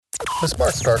The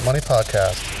Smart Start Money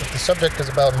Podcast. If the subject is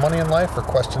about money in life or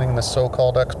questioning the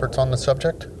so-called experts on the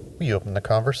subject, we open the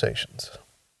conversations.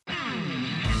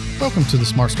 Welcome to the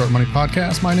Smart Start Money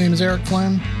Podcast. My name is Eric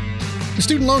Flynn. The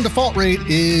student loan default rate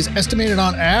is estimated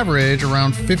on average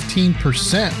around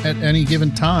 15% at any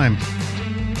given time.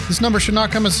 This number should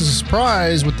not come as a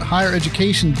surprise with the higher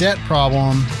education debt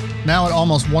problem now at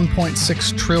almost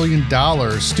 $1.6 trillion.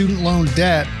 Student loan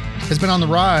debt has been on the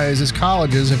rise as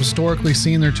colleges have historically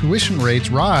seen their tuition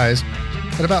rates rise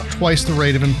at about twice the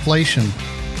rate of inflation.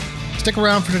 Stick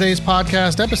around for today's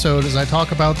podcast episode as I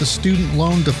talk about the student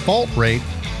loan default rate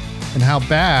and how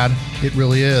bad it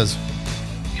really is.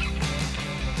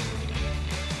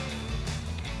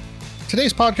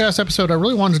 Today's podcast episode, I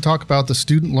really wanted to talk about the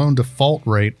student loan default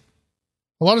rate.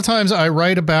 A lot of times I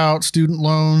write about student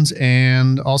loans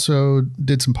and also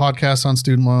did some podcasts on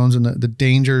student loans and the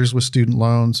dangers with student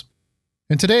loans.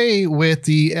 And today, with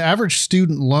the average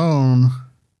student loan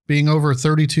being over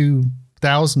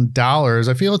 $32,000,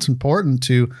 I feel it's important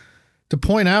to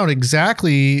point out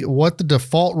exactly what the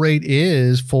default rate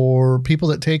is for people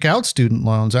that take out student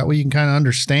loans. That way you can kind of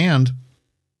understand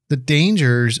the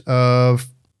dangers of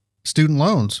student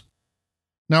loans.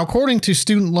 Now, according to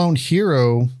Student Loan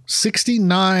Hero,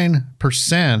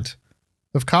 69%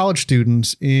 of college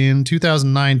students in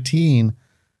 2019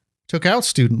 took out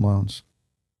student loans.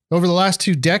 Over the last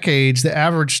 2 decades, the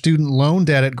average student loan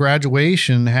debt at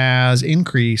graduation has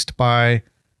increased by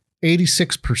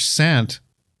 86%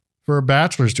 for a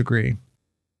bachelor's degree.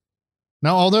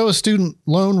 Now, although a student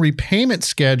loan repayment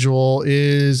schedule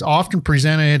is often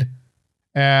presented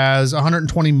as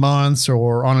 120 months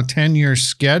or on a 10-year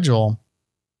schedule,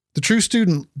 the true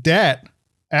student debt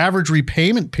average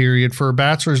repayment period for a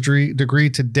bachelor's degree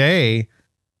today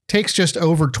takes just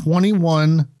over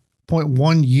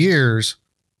 21.1 years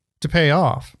to pay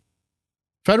off.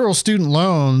 Federal student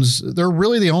loans, they're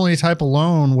really the only type of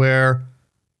loan where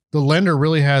the lender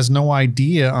really has no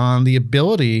idea on the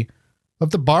ability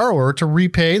of the borrower to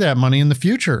repay that money in the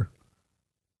future.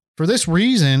 For this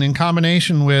reason, in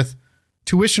combination with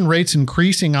tuition rates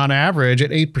increasing on average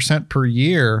at 8% per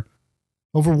year,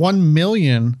 over 1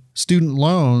 million student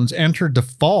loans enter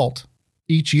default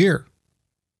each year.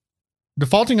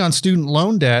 Defaulting on student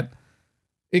loan debt,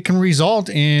 it can result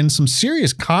in some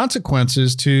serious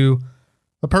consequences to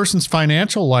a person's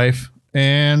financial life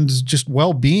and just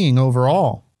well-being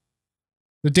overall.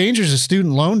 The dangers of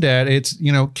student loan debt, it's,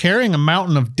 carrying a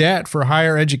mountain of debt for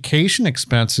higher education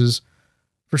expenses.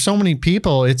 For so many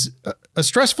people, it's a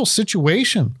stressful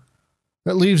situation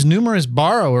that leaves numerous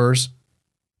borrowers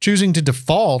choosing to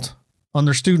default on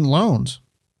their student loans.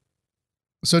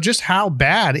 So just how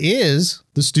bad is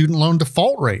the student loan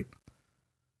default rate?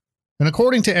 And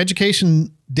according to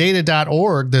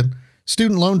educationdata.org, the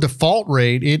student loan default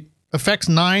rate, it affects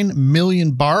 9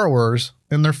 million borrowers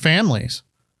and their families.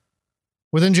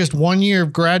 Within just 1 year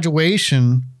of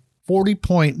graduation,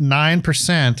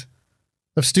 40.9%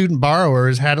 of student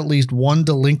borrowers had at least one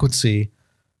delinquency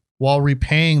while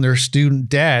repaying their student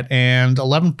debt, and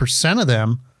 11% of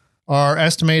them are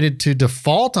estimated to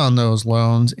default on those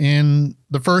loans in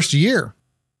the first year.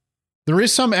 There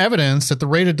is some evidence that the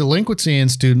rate of delinquency in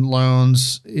student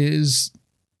loans is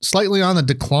slightly on the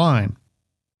decline.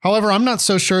 However, I'm not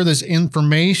so sure this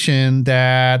information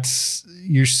that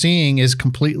you're seeing is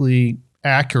completely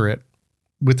accurate,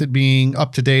 with it being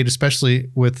up to date, especially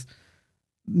with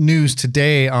news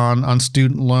today on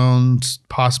student loans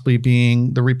possibly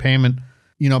being the repayment,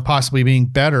 possibly being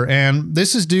better. And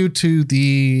this is due to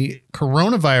the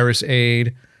Coronavirus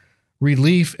Aid,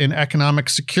 Relief, and Economic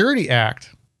Security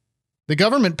Act. The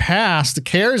government passed the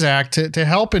CARES Act to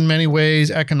help in many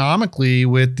ways economically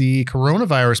with the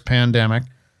coronavirus pandemic,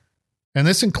 and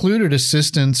this included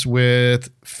assistance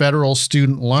with federal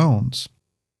student loans.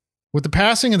 With the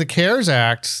passing of the CARES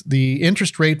Act, the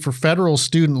interest rate for federal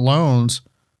student loans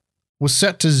was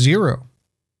set to 0,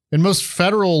 and most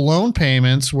federal loan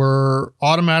payments were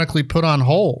automatically put on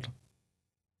hold.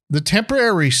 The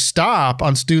temporary stop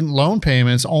on student loan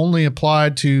payments only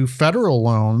applied to federal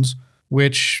loans,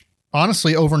 which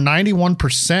honestly, over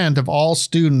 91% of all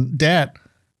student debt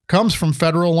comes from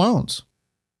federal loans.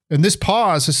 And this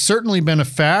pause has certainly been a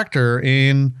factor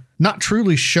in not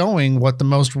truly showing what the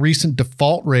most recent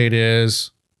default rate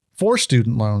is for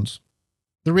student loans.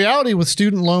 The reality with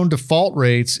student loan default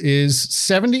rates is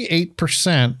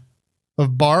 78%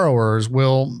 of borrowers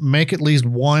will make at least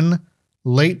one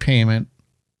late payment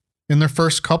in their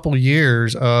first couple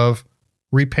years of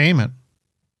repayment.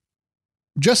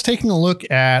 Just taking a look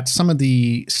at some of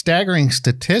the staggering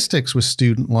statistics with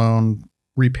student loan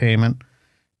repayment,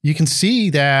 you can see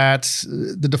that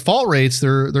the default rates,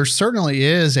 there certainly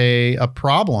is a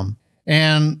problem.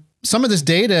 And some of this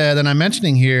data that I'm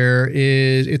mentioning here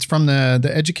it's from the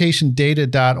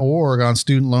educationdata.org on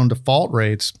student loan default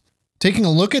rates. Taking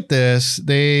a look at this,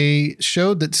 they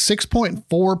showed that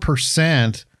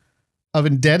 6.4% of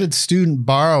indebted student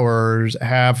borrowers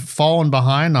have fallen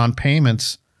behind on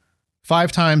payments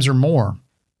 5 times or more.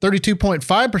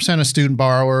 32.5% of student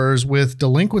borrowers with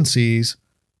delinquencies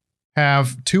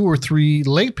have 2 or 3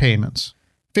 late payments.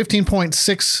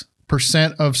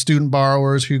 15.6% of student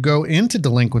borrowers who go into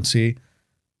delinquency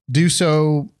do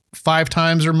so 5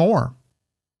 times or more.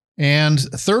 And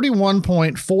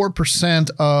 31.4%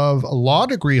 of law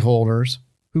degree holders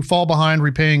who fall behind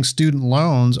repaying student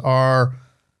loans are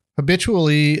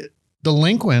habitually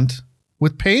delinquent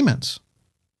with payments.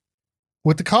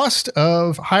 With the cost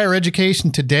of higher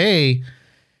education today,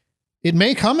 it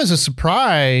may come as a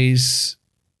surprise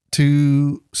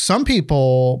to some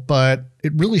people, but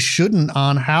it really shouldn't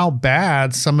on how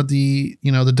bad some of the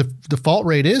default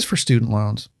rate is for student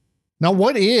loans. Now,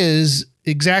 what is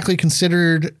exactly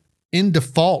considered in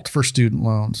default for student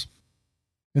loans?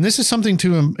 And this is something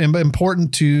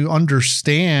important to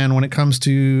understand when it comes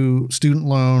to student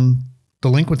loan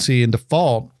delinquency and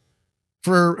default.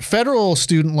 For federal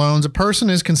student loans, a person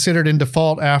is considered in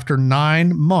default after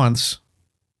 9 months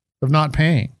of not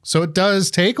paying. So it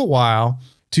does take a while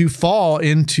to fall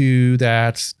into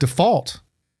that default.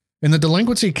 And the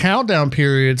delinquency countdown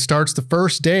period starts the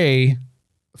first day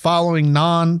following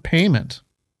non-payment.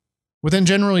 Within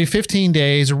generally 15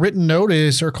 days, a written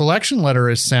notice or collection letter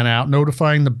is sent out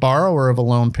notifying the borrower of a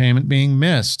loan payment being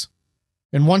missed.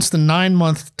 And once the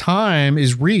 9-month time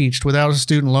is reached without a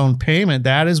student loan payment,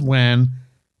 that is when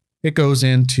it goes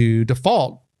into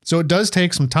default. So it does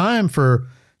take some time for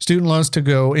student loans to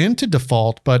go into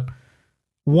default, but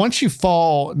once you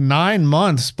fall 9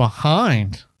 months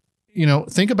behind,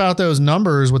 think about those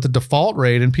numbers with the default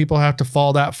rate, and people have to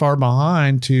fall that far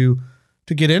behind to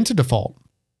get into default.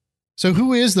 So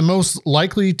who is the most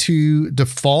likely to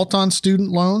default on student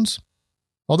loans?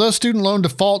 Although student loan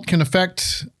default can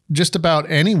affect just about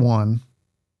anyone,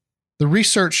 the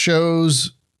research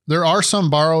shows there are some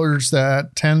borrowers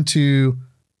that tend to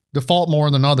default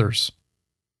more than others.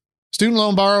 Student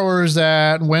loan borrowers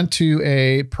that went to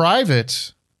a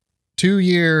private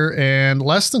 2-year and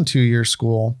less than 2-year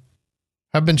school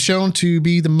have been shown to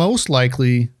be the most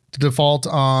likely to default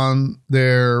on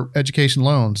their education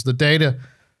loans. The data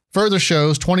further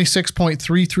shows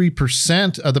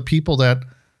 26.33% of the people that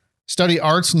study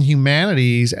arts and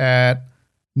humanities at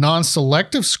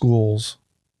non-selective schools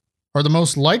are the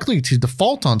most likely to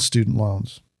default on student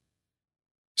loans.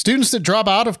 Students that drop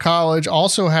out of college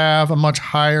also have a much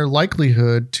higher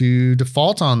likelihood to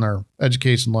default on their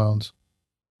education loans,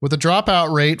 with a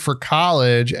dropout rate for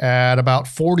college at about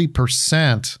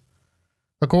 40%,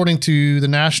 according to the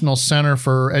National Center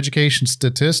for Education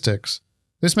Statistics.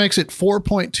 This makes it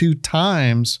 4.2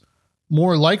 times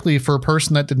more likely for a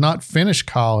person that did not finish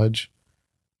college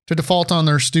to default on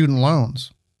their student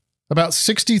loans. About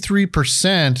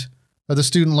 63% of the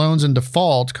student loans in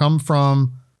default come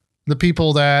from the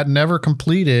people that never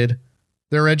completed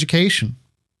their education.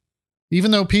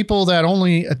 Even though people that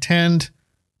only attend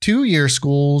 2-year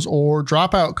schools or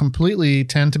drop out completely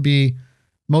tend to be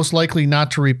most likely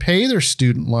not to repay their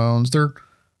student loans, there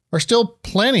are still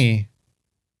plenty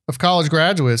of college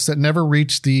graduates that never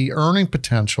reach the earning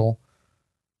potential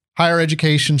higher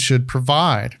education should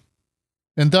provide.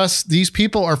 And thus, these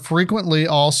people are frequently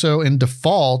also in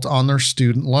default on their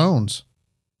student loans.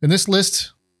 And this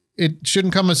list, it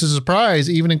shouldn't come as a surprise,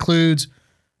 even includes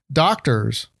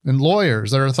doctors and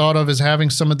lawyers that are thought of as having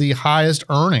some of the highest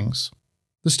earnings.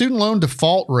 The student loan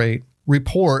default rate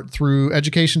report through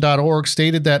education.org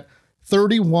stated that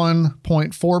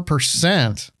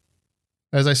 31.4%,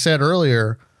 as I said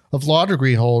earlier, of law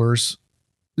degree holders,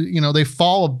 they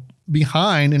fall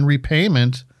behind in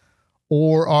repayment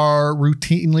or are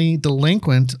routinely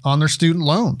delinquent on their student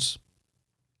loans.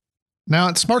 Now,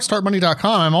 at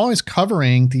smartstartmoney.com, I'm always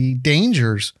covering the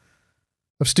dangers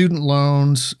of student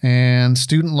loans and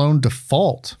student loan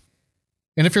default.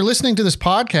 And if you're listening to this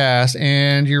podcast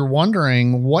and you're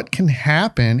wondering what can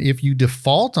happen if you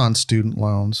default on student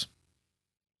loans,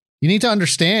 you need to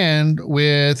understand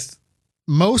with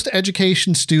most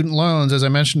education student loans, as I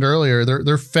mentioned earlier,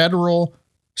 they're federal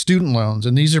student loans,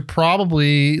 and these are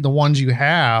probably the ones you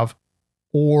have,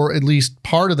 or at least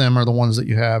part of them are the ones that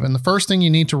you have. And the first thing you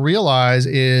need to realize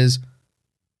is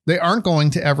they aren't going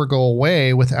to ever go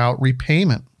away without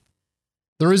repayment.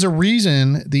 There is a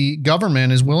reason the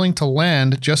government is willing to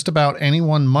lend just about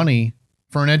anyone money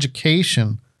for an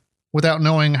education without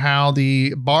knowing how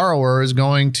the borrower is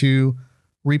going to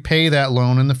repay that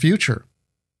loan in the future.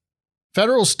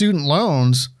 Federal student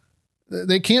loans,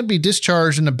 they can't be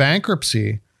discharged into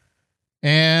bankruptcy,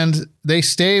 and they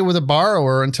stay with a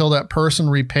borrower until that person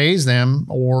repays them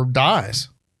or dies.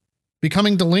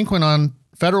 Becoming delinquent on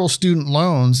federal student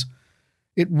loans,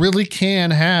 it really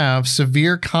can have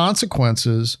severe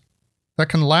consequences that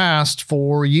can last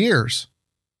for years.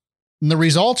 And the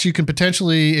results you can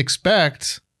potentially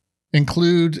expect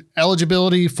include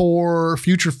eligibility for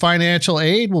future financial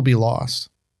aid will be lost.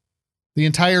 The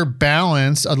entire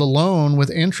balance of the loan with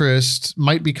interest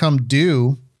might become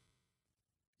due.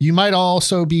 You might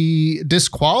also be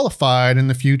disqualified in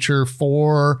the future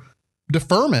for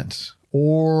deferment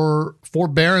or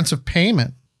forbearance of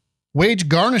payment. Wage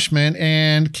garnishment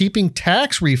and keeping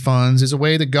tax refunds is a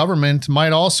way the government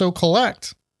might also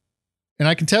collect. And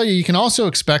I can tell you, you can also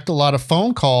expect a lot of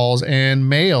phone calls and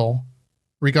mail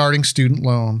regarding student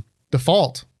loan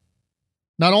default.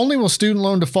 Not only will student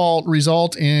loan default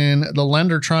result in the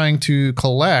lender trying to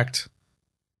collect,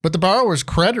 but the borrower's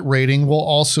credit rating will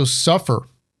also suffer.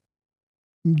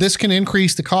 This can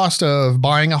increase the cost of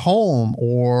buying a home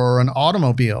or an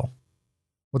automobile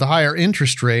with a higher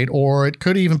interest rate, or it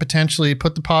could even potentially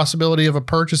put the possibility of a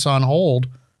purchase on hold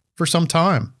for some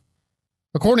time.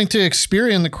 According to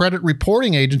Experian, the credit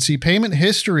reporting agency, payment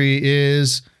history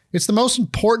it's the most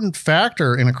important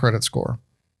factor in a credit score.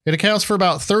 It accounts for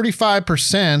about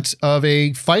 35% of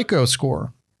a FICO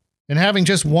score, and having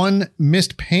just one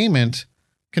missed payment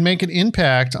can make an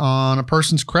impact on a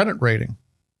person's credit rating.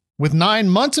 With 9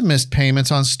 months of missed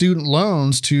payments on student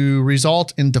loans to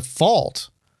result in default,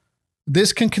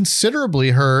 this can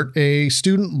considerably hurt a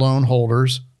student loan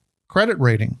holder's credit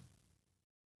rating.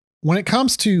 When it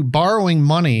comes to borrowing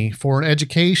money for an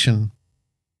education,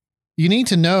 you need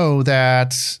to know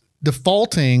that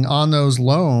defaulting on those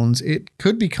loans, it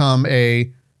could become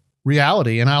a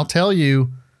reality. And I'll tell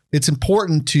you, it's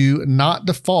important to not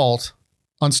default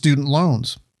on student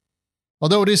loans.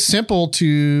 Although it is simple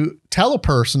to tell a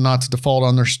person not to default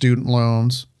on their student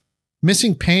loans,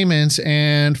 missing payments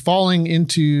and falling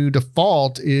into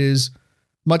default is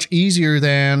much easier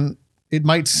than it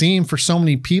might seem for so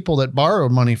many people that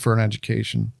borrowed money for an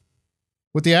education.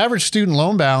 With the average student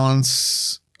loan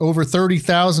balance over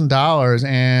 $30,000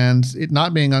 and it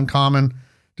not being uncommon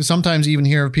to sometimes even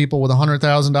hear of people with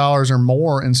 $100,000 or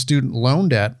more in student loan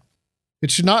debt,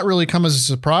 it should not really come as a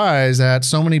surprise that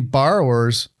so many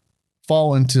borrowers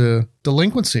fall into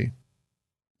delinquency.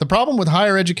 The problem with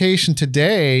higher education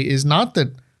today is not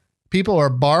that people are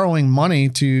borrowing money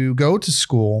to go to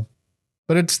school,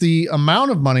 but it's the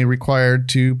amount of money required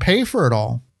to pay for it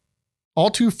all. All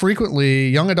too frequently,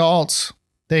 young adults,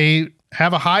 they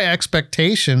have a high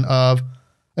expectation of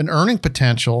an earning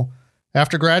potential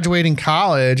after graduating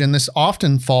college, and this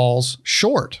often falls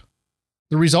short.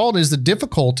 The result is the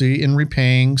difficulty in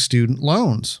repaying student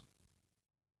loans.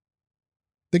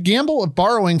 The gamble of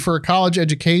borrowing for a college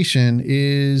education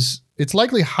it's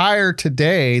likely higher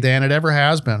today than it ever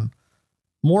has been.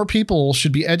 More people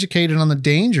should be educated on the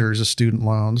dangers of student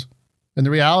loans and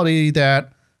the reality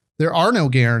that there are no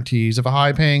guarantees of a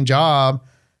high-paying job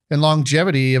and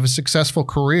longevity of a successful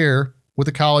career with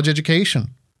a college education.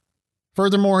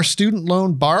 Furthermore, student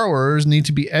loan borrowers need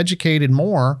to be educated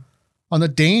more on the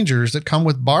dangers that come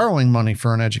with borrowing money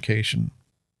for an education.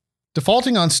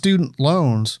 Defaulting on student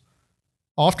loans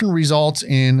often results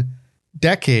in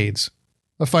decades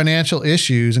of financial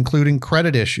issues, including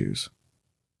credit issues.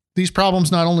 These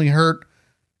problems not only hurt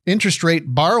interest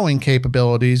rate borrowing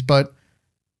capabilities, but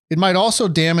it might also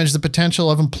damage the potential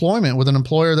of employment with an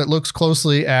employer that looks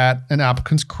closely at an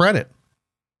applicant's credit.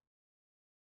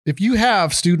 If you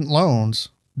have student loans,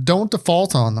 don't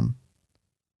default on them.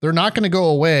 They're not going to go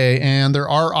away, and there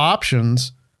are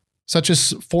options such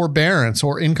as forbearance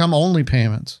or income-only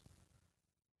payments.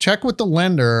 Check with the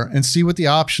lender and see what the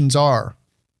options are.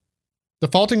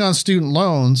 Defaulting on student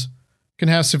loans can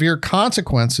have severe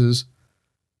consequences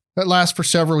that last for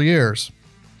several years,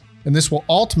 and this will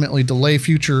ultimately delay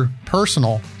future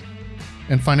personal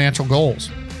and financial goals.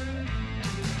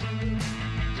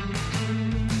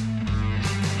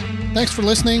 Thanks for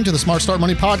listening to the Smart Start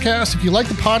Money podcast. If you like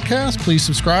the podcast, please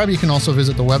subscribe. You can also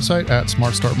visit the website at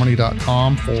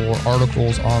smartstartmoney.com for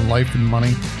articles on life and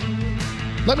money.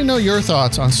 Let me know your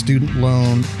thoughts on student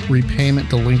loan repayment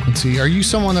delinquency. Are you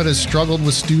someone that has struggled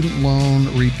with student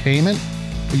loan repayment?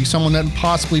 Are you someone that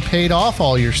possibly paid off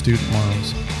all your student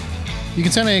loans? You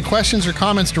can send any questions or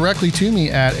comments directly to me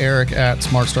at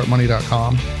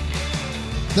eric@smartstartmoney.com.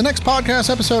 The next podcast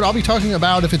episode, I'll be talking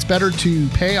about if it's better to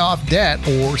pay off debt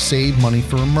or save money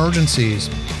for emergencies.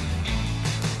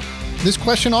 this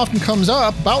question often comes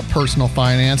up about personal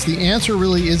finance. The answer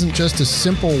really isn't just a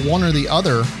simple one or the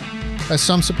other, as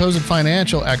some supposed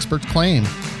financial experts claim.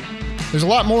 There's a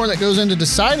lot more that goes into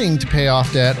deciding to pay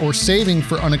off debt or saving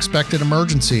for unexpected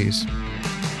emergencies.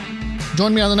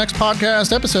 Join me on the next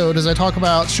podcast episode as I talk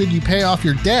about should you pay off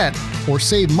your debt or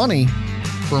save money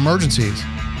for emergencies.